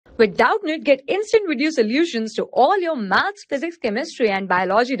With Doubtnut, get instant video solutions to all your maths, physics, chemistry, and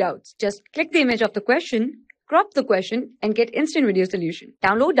biology doubts. Just click the image of the question, crop the question, and get instant video solution.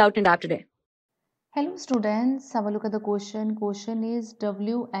 Download Doubtnut app today. Hello students, have a look at the question. Question is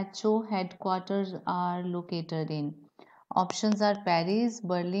WHO headquarters are located in. Options are Paris,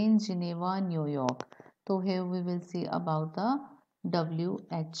 Berlin, Geneva, New York. So here we will see about the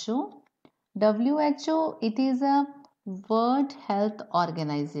WHO. WHO, it is a World Health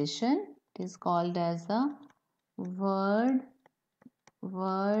Organization. It is called as a World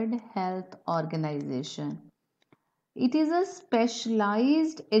Health Organization. It is a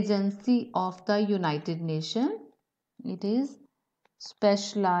specialized agency of the United Nations. It is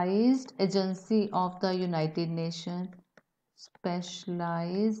specialized agency of the United Nations.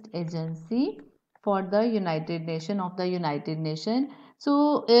 Specialized agency for the United Nations.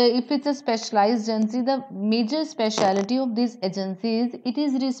 So if it's a specialized agency, the major specialty of this agency is it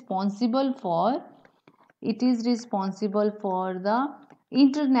is responsible for the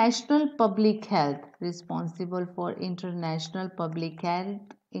international public health,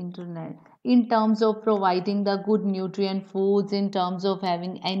 in terms of providing the good nutrient foods, in terms of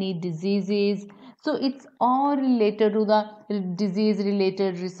having any diseases. So it's all related to the disease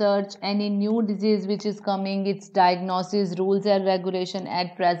related research, any new disease which is coming, its diagnosis, rules and regulation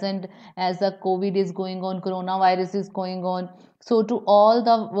at present as the COVID is going on, coronavirus is going on. So to all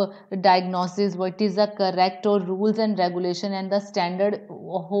the diagnosis, what is the correct or rules and regulation and the standard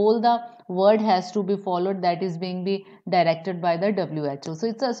whole the world has to be followed, that is being be directed by the WHO. So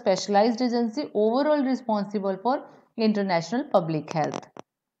it's a specialized agency overall responsible for international public health.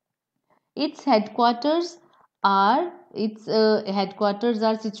 Its headquarters are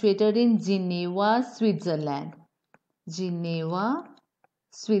situated in Geneva, Switzerland.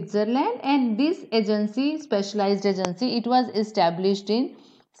 And this agency, specialized agency, it was established in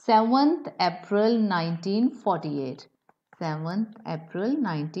 7th April 1948. 7th April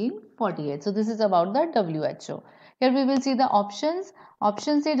 1948. So this is about the WHO. Here we will see the options.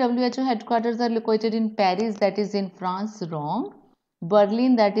 Option A, WHO headquarters are located in Paris, that is in France, wrong.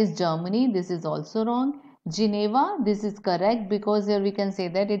 Berlin, that is Germany, this is also wrong. Geneva, this is correct because here we can say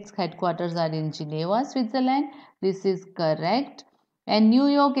that its headquarters are in Geneva, Switzerland, this is correct. And New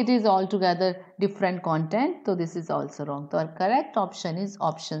York, it is altogether different content, so this is also wrong. So our correct option is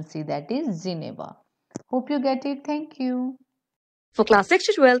option C, that is Geneva. Hope you get it. Thank you. For class 6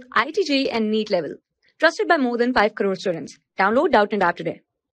 to 12, IIT JEE and NEET level. Trusted by more than 5 crore students. Download Doubtnut app today.